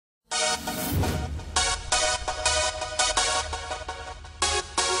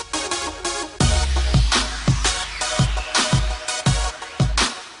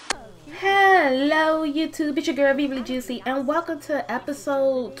YouTube? It's your girl Viva Juicy, and welcome to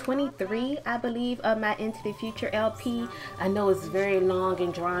episode 23, I believe, of my Into the Future LP. I know it's very long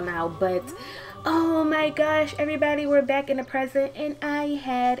and drawn out, but oh my gosh, everybody, we're back in the present, and I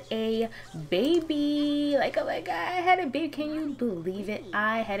had a baby. Like, oh my god, I had a baby. Can you believe it?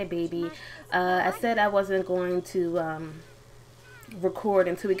 I had a baby. I said I wasn't going to record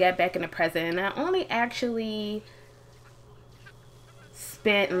until we got back in the present, and I only actually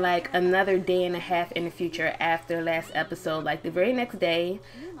spent like another day and a half in the future after last episode. Like the very next day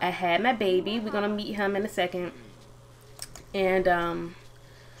I had my baby. We're gonna meet him in a second, and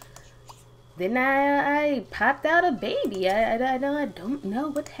then I popped out a baby. I don't know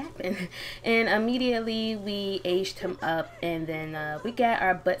what happened, and immediately we aged him up, and then we got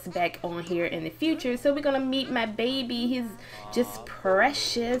our butts back on here in the future. So we're gonna meet my baby. He's just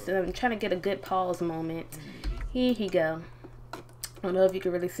precious, and I'm trying to get a good pause moment. Here he go. I don't know if you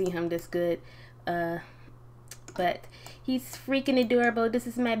can really see him this good, but he's freaking adorable. This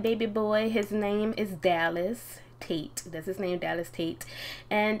is my baby boy. His name is Dallas Tate. That's his name, Dallas Tate.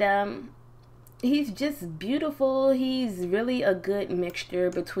 And he's just beautiful. He's really a good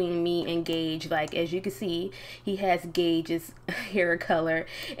mixture between me and Gage. Like, as you can see, he has Gage's hair color,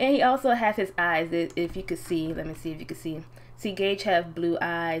 and he also has his eyes. If you could see, let me see if you can see. See, Gage have blue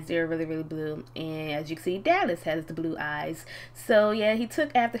eyes. They're really, really blue. And as you can see, Dallas has the blue eyes. So yeah, he took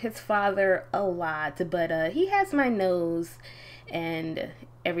after his father a lot, but he has my nose and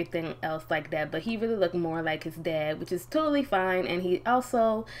everything else like that. But he really looked more like his dad, which is totally fine. And he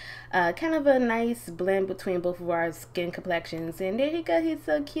also kind of a nice blend between both of our skin complexions. And there he go. He's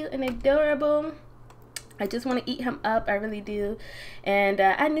so cute and adorable. I just want to eat him up. I really do. And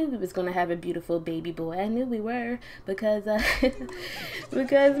I knew we was going to have a beautiful baby boy. I knew we were, because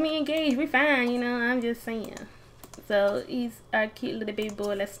because me and Gage, we fine, you know. I'm just saying. So he's our cute little baby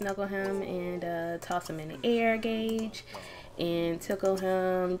boy. Let's snuggle him and toss him in the air, Gage, and tickle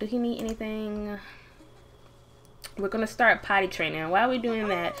him. Do he need anything? We're going to start potty training. While we're doing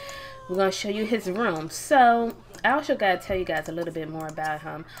that, we're going to show you his room. So I also got to tell you guys a little bit more about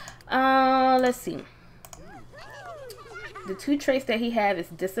him. Let's see. The two traits that he has is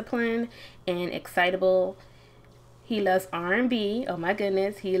discipline and excitable. He loves R&B. Oh my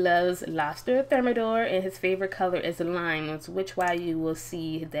goodness. He loves lobster thermidor, and his favorite color is lime, which why you will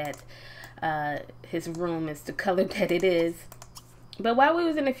see that his room is the color that it is. But while we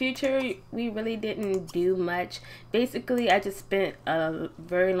was in the future, we really didn't do much. Basically, I just spent a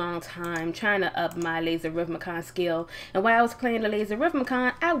very long time trying to up my laser rhythmicon skill. And while I was playing the laser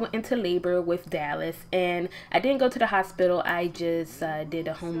rhythmicon, I went into labor with Dallas. And I didn't go to the hospital. I just did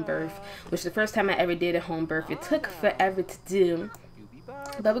a home birth, which is the first time I ever did a home birth. It took forever to do.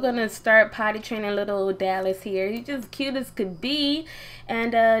 But we're going to start potty training little Dallas here. He's just cute as could be.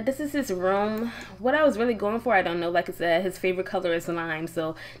 And this is his room. What I was really going for, I don't know. Like I said, his favorite color is lime.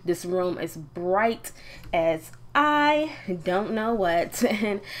 So this room is bright as I don't know what.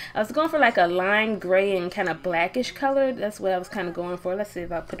 And I was going for like a lime gray and kind of blackish color. That's what I was kind of going for. Let's see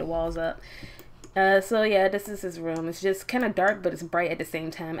if I put the walls up. So yeah, this is his room. It's just kind of dark, but it's bright at the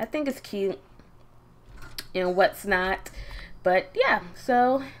same time. I think it's cute. And what's not. But yeah,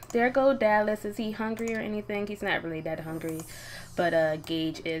 so there go Dallas. Is he hungry or anything? He's not really that hungry, but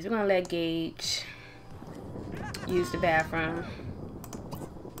Gage is. We're gonna let Gage use the bathroom.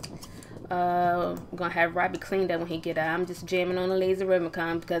 We're gonna have Robbie clean that when he get out. I'm just jamming on the laser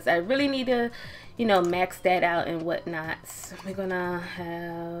rhythmicon because I really need to, you know, max that out and whatnot. So we're gonna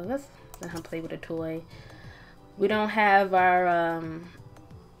have, let's let him play with a toy. We don't have our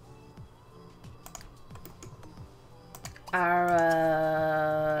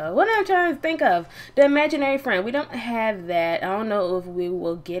what I'm trying to think of, the imaginary friend. We don't have that. I don't know if we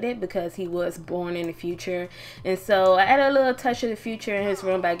will get it because he was born in the future, and so I added a little touch of the future in his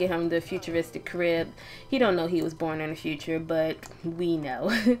room by getting him the futuristic crib. He don't know he was born in the future, but we know.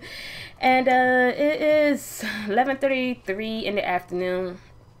 And it is 11:33 in the afternoon.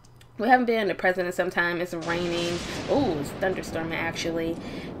 We haven't been in the present in some time. It's raining. Oh, it's thunderstorming actually.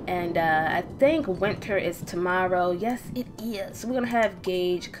 And I think winter is tomorrow. Yes, it is. We're gonna have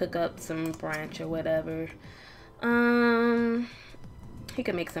Gage cook up some brunch or whatever. He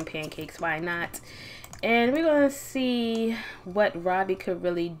could make some pancakes. Why not? And we're gonna see what Robbie could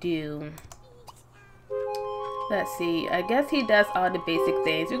really do. Let's see. I guess he does all the basic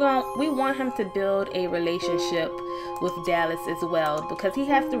things. We want him to build a relationship with Dallas as well, because he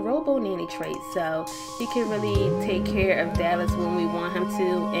has the robo nanny trait, so he can really take care of Dallas when we want him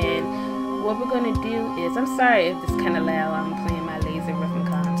to. And what we're gonna do is, I'm sorry if it's kind of loud. I'm playing my laser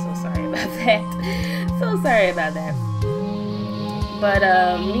rhythmicon. I'm so sorry about that. So sorry about that. But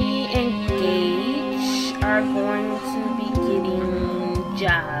me and Gage are going to be getting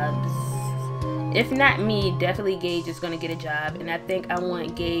jobs. If not me, definitely Gage is going to get a job. And I think I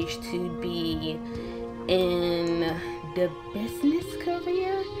want Gage to be in the business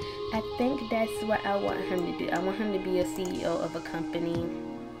career. I think that's what I want him to do. I want him to be a CEO of a company.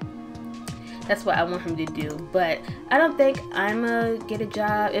 That's what I want him to do. But I don't think I'm going to get a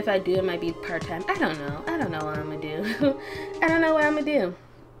job. If I do, it might be part-time. I don't know. I don't know what I'm going to do. I don't know what I'm going to do.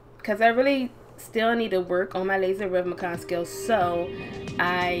 Because I really still need to work on my laser rhythmicon skills so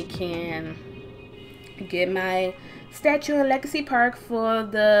I can get my statue in Legacy Park for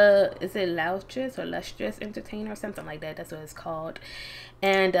the, is it Lustrous or Lustrous Entertainer or something like that? That's what it's called.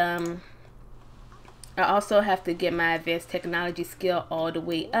 And I also have to get my advanced technology skill all the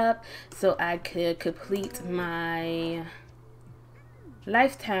way up so I could complete my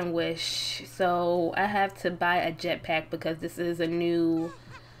lifetime wish. So I have to buy a jetpack because this is a new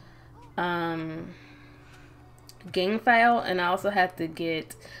game file, and I also have to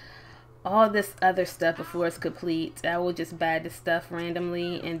get all this other stuff before it's complete. I will just buy this stuff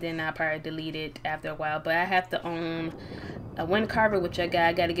randomly and then I'll probably delete it after a while. But I have to own a wind carver, which I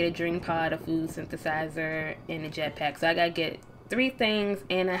got to get a dream pod, a food synthesizer, and a jetpack. So I got to get 3 things,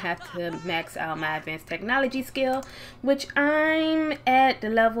 and I have to max out my advanced technology skill, which I'm at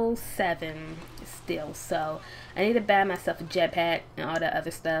level 7 still. So I need to buy myself a jetpack and all that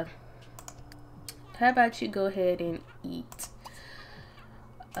other stuff. How about you go ahead and eat?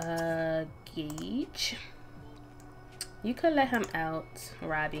 Gage, you could let him out.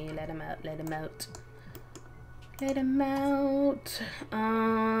 Robbie, let him out, let him out, let him out.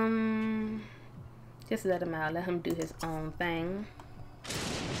 Just let him out, let him do his own thing.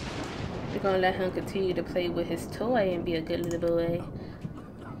 We're gonna let him continue to play with his toy and be a good little boy.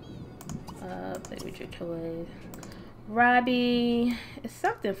 Play with your toys. Robbie, it's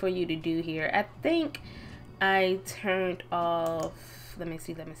something for you to do here. I think I turned off, let me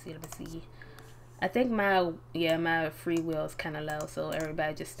see. I think my free will is kind of low, so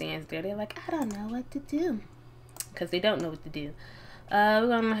everybody just stands there. They're like, I don't know what to do, because they don't know what to do. We're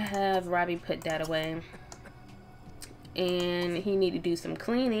gonna have Robbie put that away, and he need to do some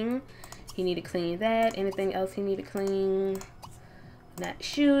cleaning. He need to clean that. Anything else he need to clean? Not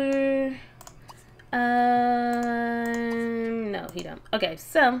sure. No, he don't. Okay,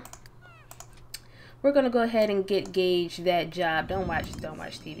 so we're gonna go ahead and get Gage that job. Don't watch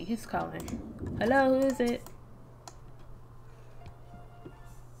TV. Who's calling? Hello, who is it?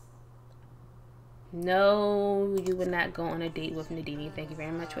 No, you would not go on a date with Nadine. Thank you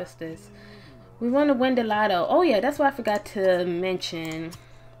very much. What's this? We want to win the lotto. Oh yeah, that's what I forgot to mention.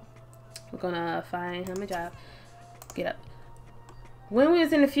 We're gonna find him a job. Get up. When we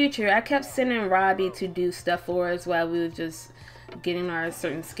was in the future, I kept sending Robbie to do stuff for us while we were just getting our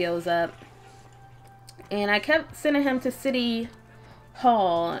certain skills up. And I kept sending him to City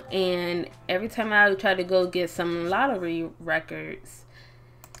Hall, and every time I would try to go get some lottery records,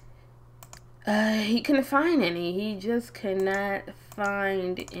 he couldn't find any. He just could not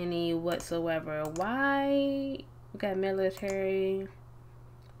find any whatsoever. Why? We got military,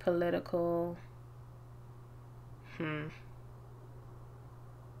 political.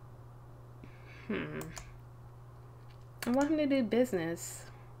 I want him to do business.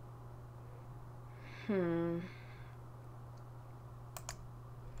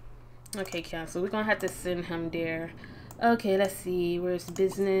 Okay, council. We're gonna have to send him there. Okay, let's see. Where's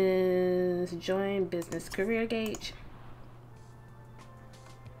business? Join business career Gage.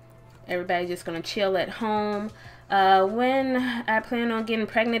 Everybody just gonna chill at home. When I plan on getting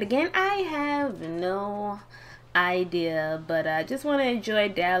pregnant again, I have no idea, but I just want to enjoy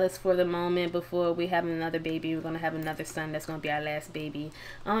Dallas for the moment before we have another baby. We're gonna have another son. That's gonna be our last baby.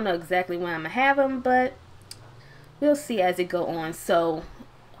 I don't know exactly when I'm gonna have him, but we'll see as it go on. So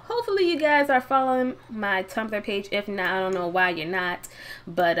hopefully you guys are following my Tumblr page. If not, I don't know why you're not.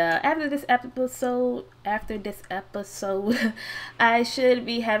 But after this episode, I should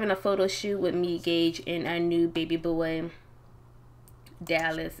be having a photo shoot with me, Gage, and our new baby boy,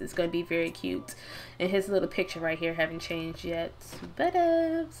 Dallas. Is going to be very cute. And his little picture right here haven't changed yet. But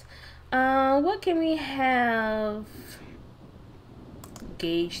what can we have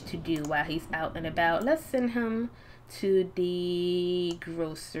Gage to do while he's out and about? Let's send him to the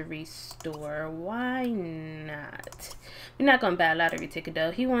grocery store. Why not? We're not gonna buy a lottery ticket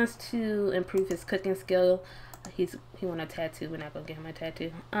though. He wants to improve his cooking skill. He want a tattoo. We're not gonna get him a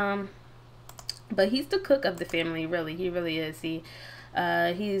tattoo. But he's the cook of the family. Really, he really is. He's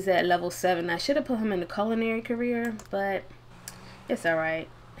at level 7. I should have put him in the culinary career, but it's all right.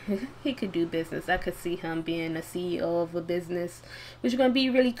 He could do business. I could see him being a CEO of a business, which is gonna be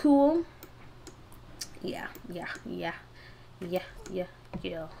really cool. Yeah, yeah, yeah, yeah, yeah,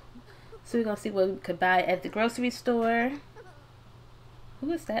 yeah. So we're gonna see what we could buy at the grocery store.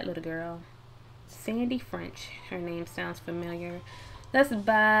 Who is that little girl? Sandy French. Her name sounds familiar. Let's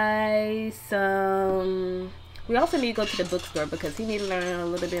buy some. We also need to go to the bookstore because he needs to learn a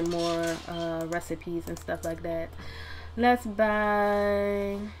little bit more recipes and stuff like that. Let's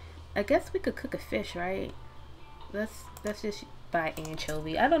buy. I guess we could cook a fish, right? Let's just buy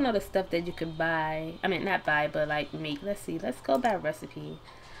anchovy. I don't know the stuff that you could buy. I mean, not buy, but like make. Let's see. Let's go by recipe.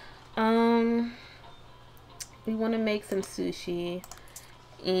 We want to make some sushi,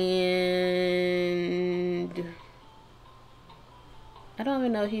 and I don't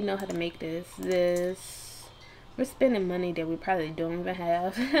even know if he know how to make this. We're spending money that we probably don't even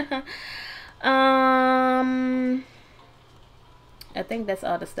have. I think that's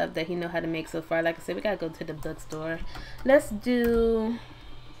all the stuff that he know how to make so far. Like I said, we gotta go to the bookstore. Let's do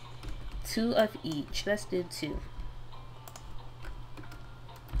 2 of each. Let's do 2.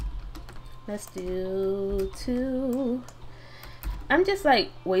 Let's do 2. I'm just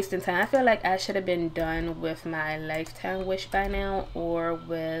like wasting time. I feel like I should have been done with my lifetime wish by now, or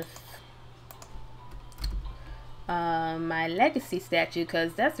with my legacy statue,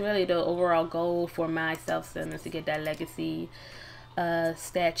 because that's really the overall goal for myself, is to get that legacy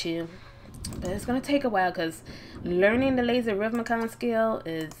statue. But it's gonna take a while because learning the laser rhythmicon skill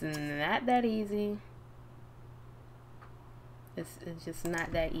is not that easy. It's just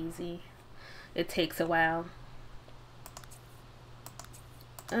not that easy. It takes a while.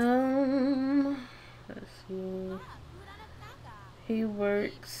 Let's see. He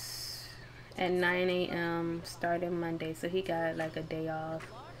works at 9 a.m. starting Monday, so he got like a day off.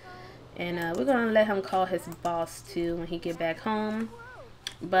 And we're gonna let him call his boss too when he get back home.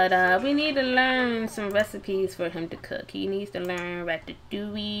 But we need to learn some recipes for him to cook. He needs to learn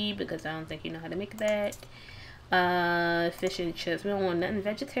ratatouille because I don't think he know how to make that. Fish and chips. We don't want nothing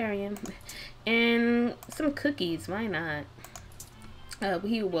vegetarian. And some cookies. Why not?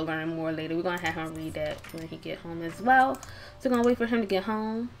 He will learn more later. We're gonna have him read that when he get home as well. So we're gonna wait for him to get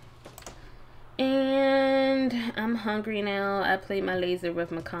home. And I'm hungry now. I played my laser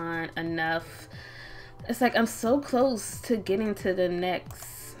rhythmicon enough. It's like I'm so close to getting to the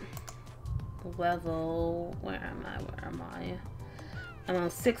next level. Where am I? Where am I? I'm on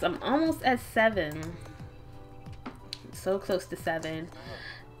 6. I'm almost at 7. So close to 7.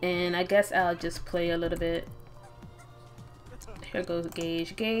 And I guess I'll just play a little bit. Here goes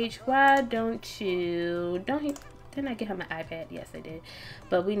Gage. Gage, why don't you... Didn't I get him an iPad? Yes, I did.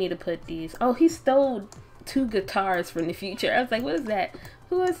 But we need to put these... Oh, he stole 2 guitars from the future. I was like, what is that?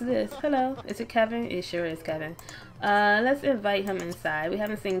 Who is this? Hello? Is it Kevin? It sure is Kevin. Let's invite him inside. We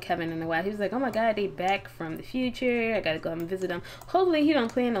haven't seen Kevin in a while. He was like, oh my god, they back from the future. I gotta go and visit them. Hopefully he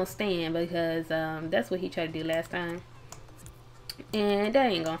don't plan on staying because that's what he tried to do last time. And that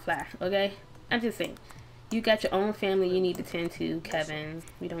ain't gonna fly, okay? I'm just saying. You got your own family you need to tend to, Kevin.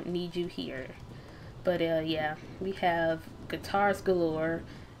 We don't need you here. But yeah, we have guitars galore.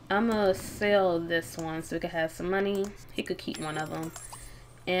 I'm gonna sell this one so we can have some money. He could keep one of them.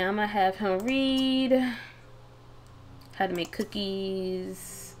 And I'm gonna have him read how to make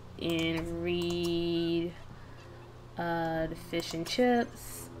cookies and read the fish and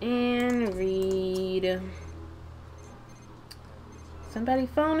chips and read. Somebody's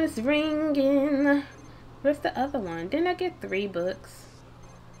phone is ringing. Where's the other one? Didn't I get 3 books?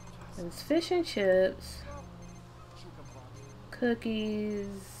 It was fish and chips, cookies.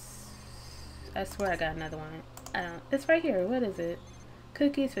 I swear I got another one. I don't. It's right here. What is it?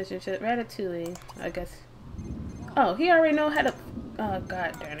 Cookies, fish and chips, ratatouille. I guess. Oh, he already know how to. Oh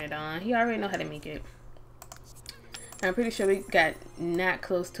god darn it on. He already know how to make it. I'm pretty sure we got not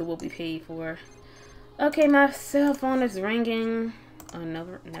close to what we paid for. Okay, my cell phone is ringing. Oh,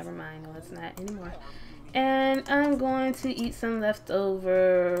 never mind. No, it's not anymore. And I'm going to eat some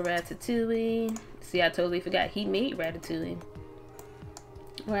leftover ratatouille. See, I totally forgot he made ratatouille.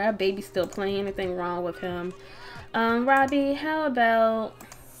 Well, our baby's still playing. Anything wrong with him? Robbie, how about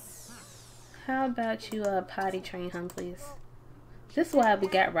you potty train him, please? This is why we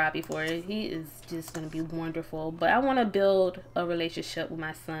got Robbie for it. He is just going to be wonderful. But I want to build a relationship with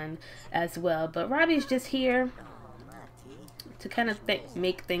my son as well. But Robbie's just here to kind of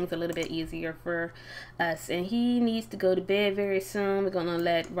make things a little bit easier for us. And he needs to go to bed very soon. We're going to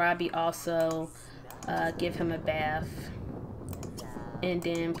let Robbie also give him a bath. And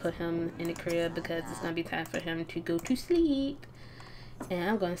then put him in the crib because it's going to be time for him to go to sleep. And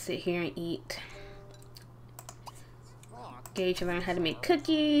I'm going to sit here and eat. Gage learn how to make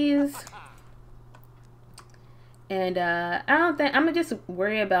cookies. And I don't think... I'm going to just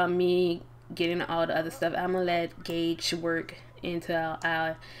worry about me getting all the other stuff. I'm gonna let Gage work until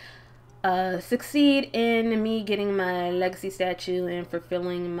I succeed in me getting my legacy statue and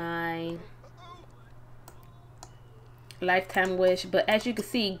fulfilling my lifetime wish. But as you can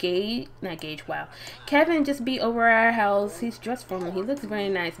see, Kevin just be over our house. He's dressed for him. He looks very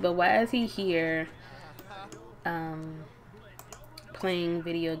nice, but why is he here playing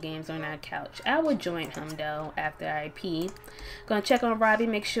video games on our couch? I would join him though after I pee. Gonna check on Robbie,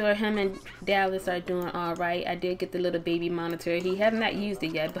 make sure him and Dallas are doing all right. I did get the little baby monitor. He have not used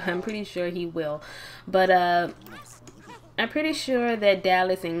it yet, but I'm pretty sure he will. But I'm pretty sure that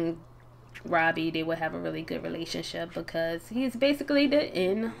Dallas and Robbie, they will have a really good relationship, because he's basically the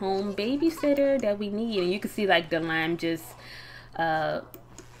in-home babysitter that we need. And you can see like the lime just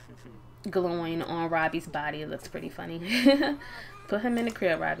glowing on Robbie's body. It looks pretty funny. Put him in the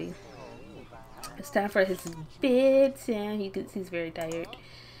crib, Robbie. It's time for his bed, and he's very tired.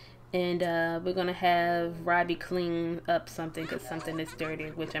 And we're gonna have Robbie clean up something, because something is dirty,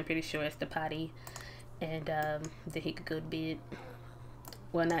 which I'm pretty sure is the potty. And then he could go to bed.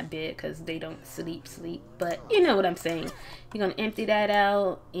 Well, not bed, because they don't sleep, but you know what I'm saying. You're gonna empty that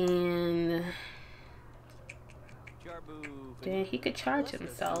out, and then he could charge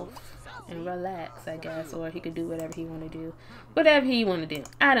himself and relax, I guess, or he could do whatever he want to do. Whatever he want to do.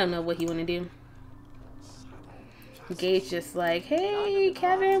 I don't know what he want to do. Gage just like, hey,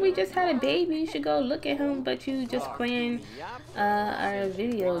 Kevin, we just had a baby. You should go look at him, but you just playing our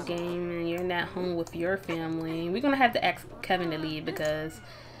video game, and you're not home with your family. We're going to have to ask Kevin to leave, because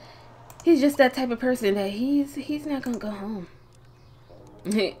he's just that type of person that he's not going to go home.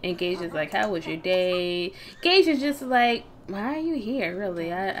 And Gage is like, how was your day? Gage is just like, why are you here,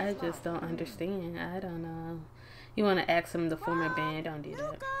 really? I just don't understand. I don't know. You want to ask him to form a band? Don't do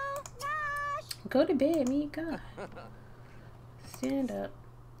that. Go to bed, me. God. Stand up.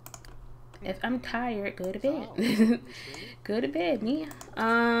 If I'm tired, go to bed. Go to bed, me.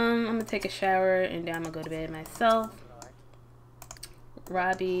 I'm going to take a shower, and then I'm going to go to bed myself.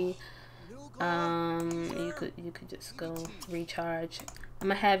 Robbie, you could just go recharge. I'm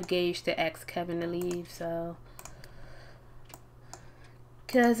going to have Gage to ask Kevin to leave, so...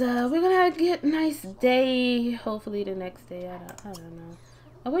 Because we're going to have a good, nice day. Hopefully the next day. I don't know.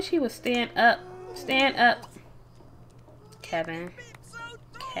 I wish he would stand up. Stand up. Kevin.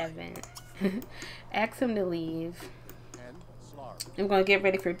 Ask him to leave. I'm going to get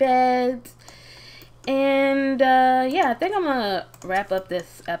ready for bed. And yeah, I think I'm going to wrap up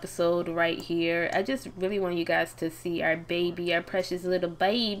this episode right here. I just really want you guys to see our baby, our precious little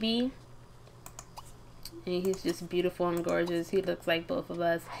baby. And he's just beautiful and gorgeous. He looks like both of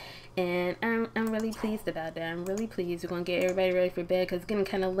us. And I'm really pleased about that. I'm really pleased. We're going to get everybody ready for bed, because it's getting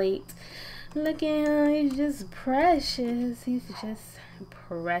kind of late. Look at him. He's just precious. He's just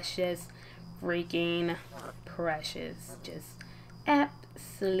precious. Freaking precious. Just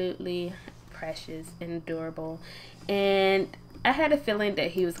absolutely precious and adorable. And I had a feeling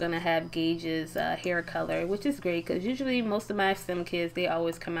that he was going to have Gage's hair color, which is great, because usually most of my sim kids, they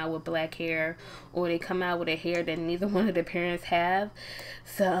always come out with black hair, or they come out with a hair that neither one of the parents have.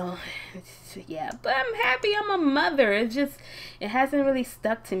 So, yeah, but I'm happy I'm a mother. It hasn't really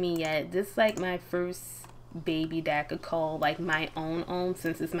stuck to me yet. This is like my first baby that I could call like my own,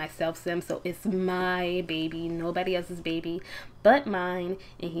 since it's my self-sim, so it's my baby, nobody else's baby but mine.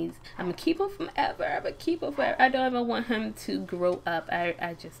 And I'm gonna keep him forever. I don't ever want him to grow up.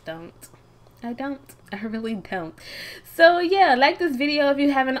 I just don't. I really don't. So yeah, like this video if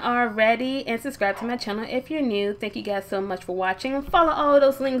you haven't already, and subscribe to my channel if you're new. Thank you guys so much for watching. Follow all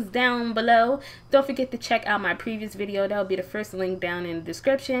those links down below. Don't forget to check out my previous video. That'll be the first link down in the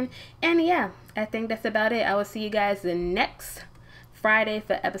description. And yeah, I think that's about it. I will see you guys the next Friday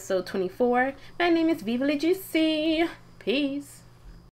for episode 24. My name is Viva La Juicy. Peace.